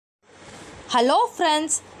Hello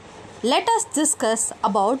friends, let us discuss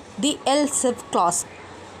about the else if clause.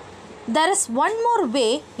 There is one more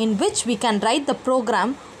way in which we can write the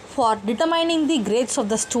program for determining the grades of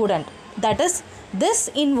the student. That is, this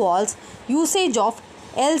involves usage of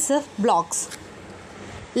else if blocks.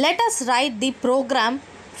 Let us write the program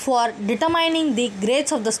for determining the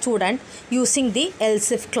grades of the student using the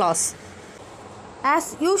else if clause.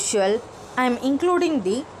 As usual, I am including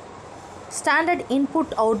the standard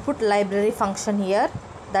input output library function here,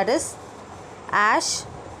 that is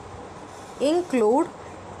 # include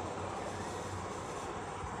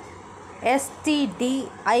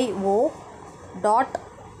stdio dot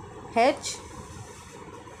h,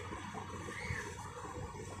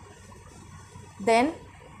 then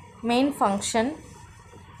main function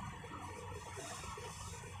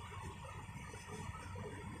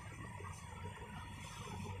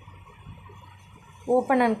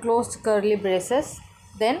open and closed curly braces.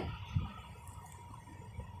 Then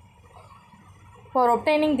for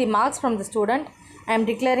obtaining the marks from the student, I am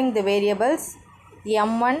declaring the variables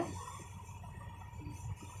m1,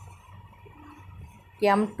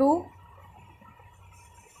 m2,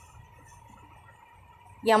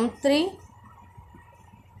 m3,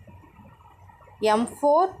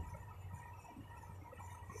 m4,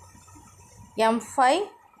 m5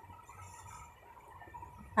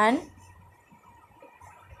 and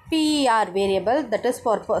PER variable, that is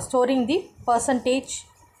for storing the percentage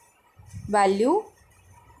value.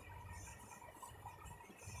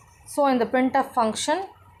 So in the printf function,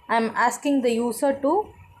 I am asking the user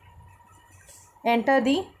to enter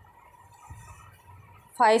the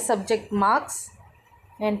 5 subject marks,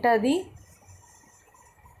 enter the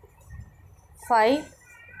 5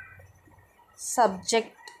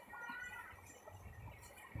 subject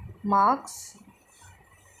marks,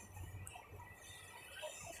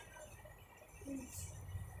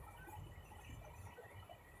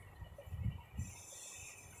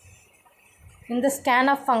 in the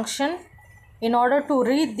scanf function. In order to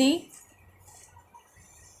read the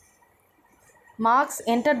marks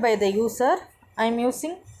entered by the user, I am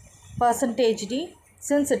using %d,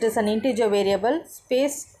 since it is an integer variable,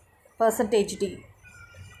 space %d,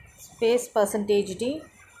 space %d,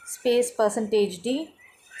 space %d,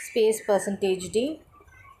 space %d,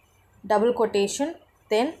 double quotation.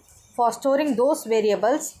 Then for storing those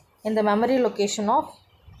variables in the memory location of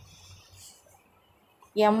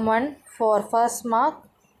m1 for first mark,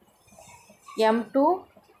 m2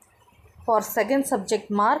 for second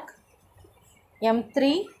subject mark,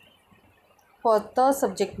 m3 for third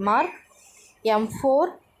subject mark,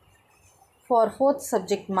 m4 for fourth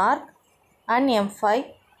subject mark and m5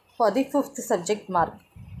 for the fifth subject mark,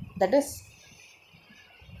 that is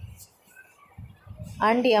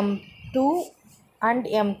and m2 and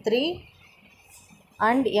m3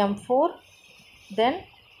 and m4, then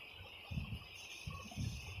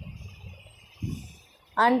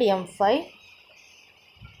and m5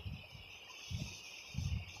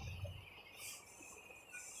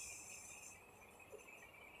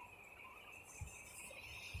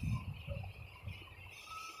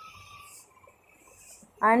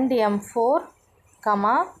 and m4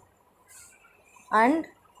 comma and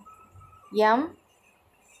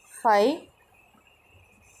m5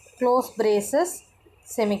 close braces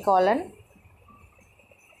semicolon.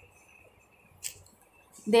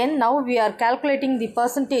 Then now we are calculating the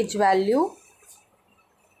percentage value.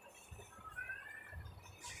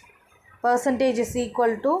 Percentage is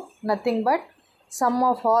equal to nothing but sum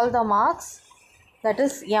of all the marks, that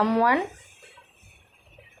is m1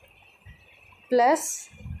 plus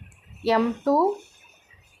m2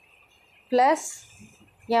 plus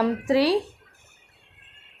m3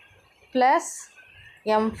 plus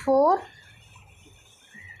m4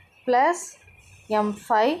 plus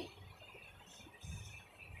m5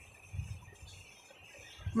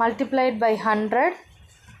 multiplied by 100,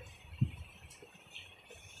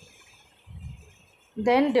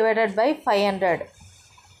 then divided by 500.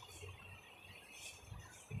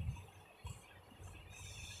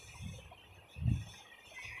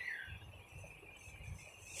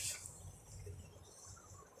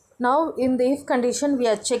 Now in the if condition, we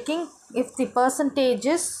are checking if the percentage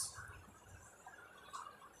is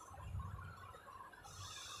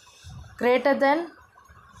greater than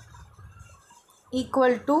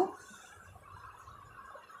equal to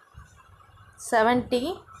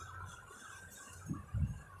 70.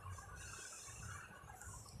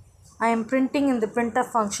 I am printing in the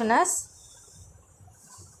printf function as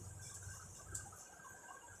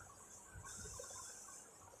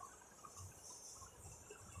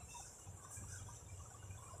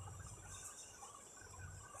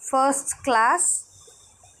first class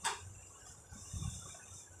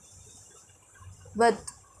with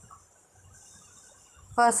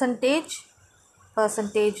percentage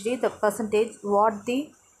d, the percentage what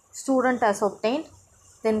the student has obtained,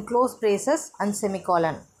 then close braces and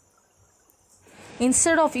semicolon.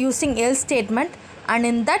 Instead of using else statement, and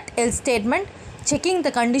in that else statement checking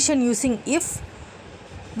the condition using if,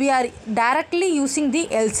 we are directly using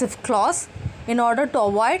the else if clause in order to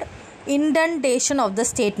avoid indentation of the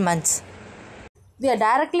statements. We are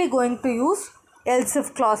directly going to use else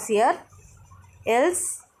if clause here.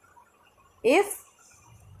 Else if,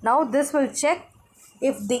 now this will check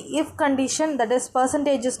if the if condition, that is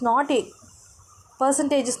percentage is not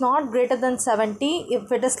greater than 70.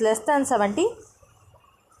 If it is less than 70,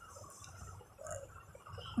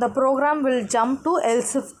 the program will jump to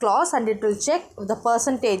else if clause and it will check if the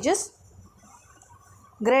percentage is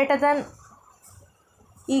greater than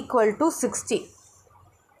equal to 60.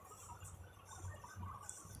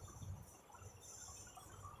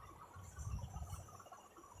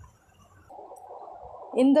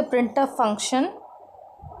 In the printf function,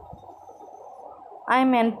 I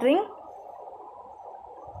am entering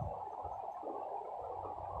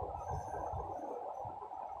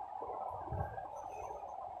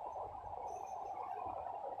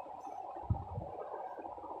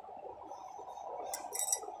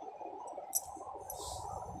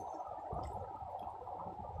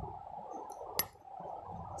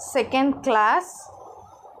second class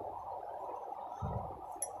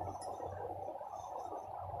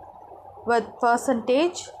with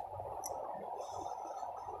percentage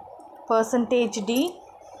d.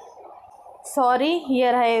 Sorry,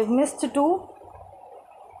 here I have missed to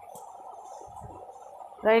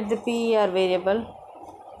write the per variable,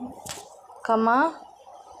 comma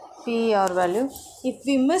per value. If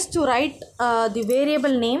we miss to write the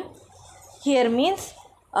variable name here, means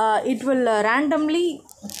it will randomly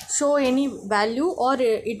show any value or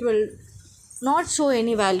it will not show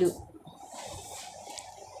any value.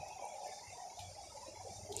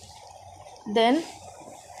 Then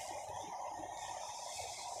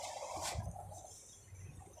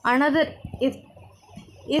another,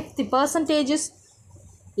 if the percentage is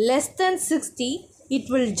less than 60, it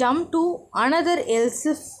will jump to another else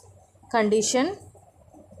if condition,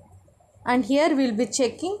 and here we will be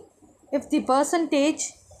checking if the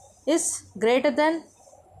percentage is greater than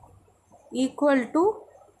equal to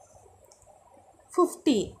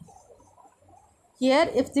 50. Here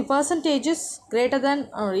if the percentage is greater than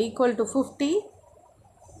or equal to 50,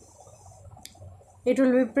 it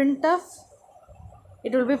will be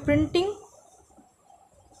printing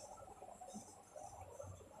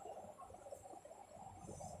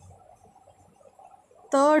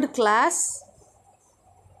third class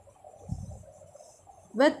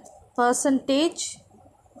with percentage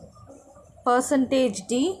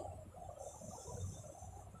d,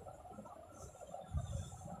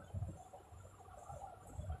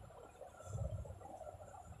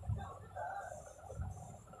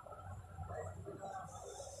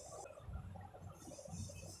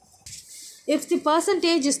 if the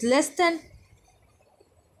percentage is less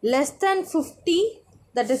than 50,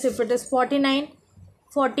 that is if it is 49,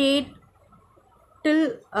 48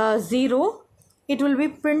 till 0, it will be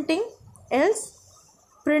printing else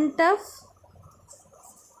printf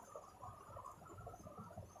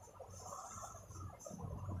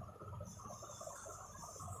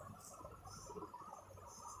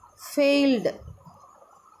failed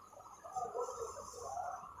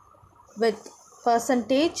with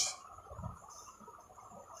percentage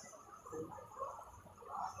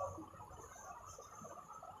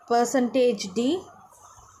d,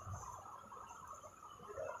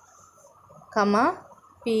 comma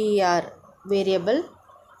per variable,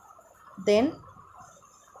 then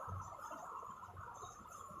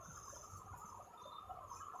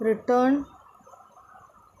return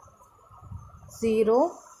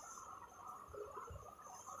 0,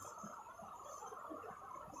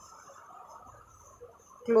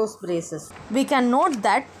 close braces. We can note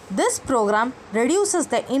that this program reduces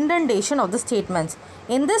the indentation of the statements.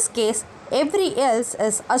 In this case, every else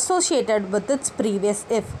is associated with its previous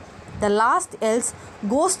if. The last else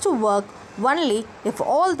goes to work only if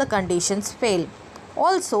all the conditions fail.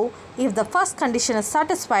 Also, if the first condition is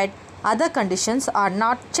satisfied, other conditions are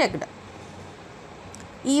not checked.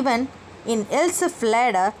 Even in else if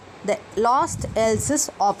ladder, the last else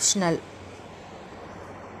is optional.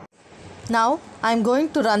 Now I am going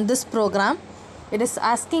to run this program. It is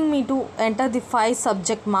asking me to enter the 5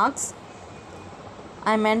 subject marks.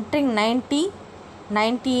 I am entering 90,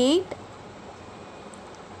 98,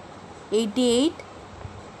 88,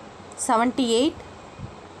 78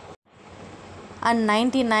 and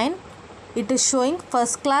 99. It is showing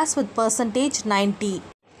first class with percentage 90.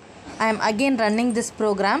 I am again running this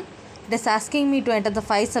program. It is asking me to enter the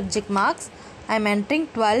 5 subject marks. I am entering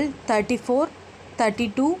 12, 34,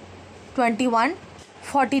 32, 21,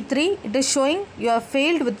 43. It is showing you have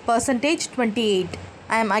failed with percentage 28.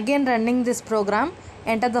 I am again running this program.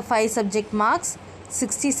 Enter the 5 subject marks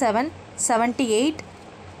 67, 78,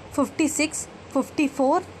 56,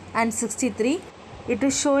 54 and 63. It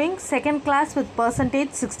is showing second class with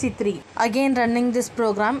percentage 63. Again running this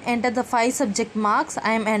program. Enter the 5 subject marks.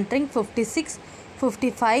 I am entering 56,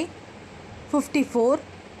 55, 54,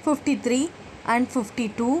 53 and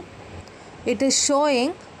 52. It is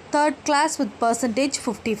showing third class with percentage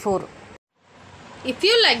 54. If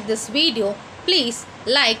you like this video, please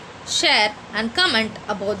like, share and comment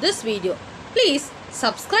about this video. Please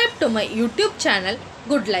subscribe to my YouTube channel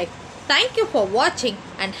Good Life. Thank you for watching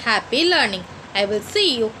and happy learning. I will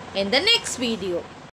see you in the next video.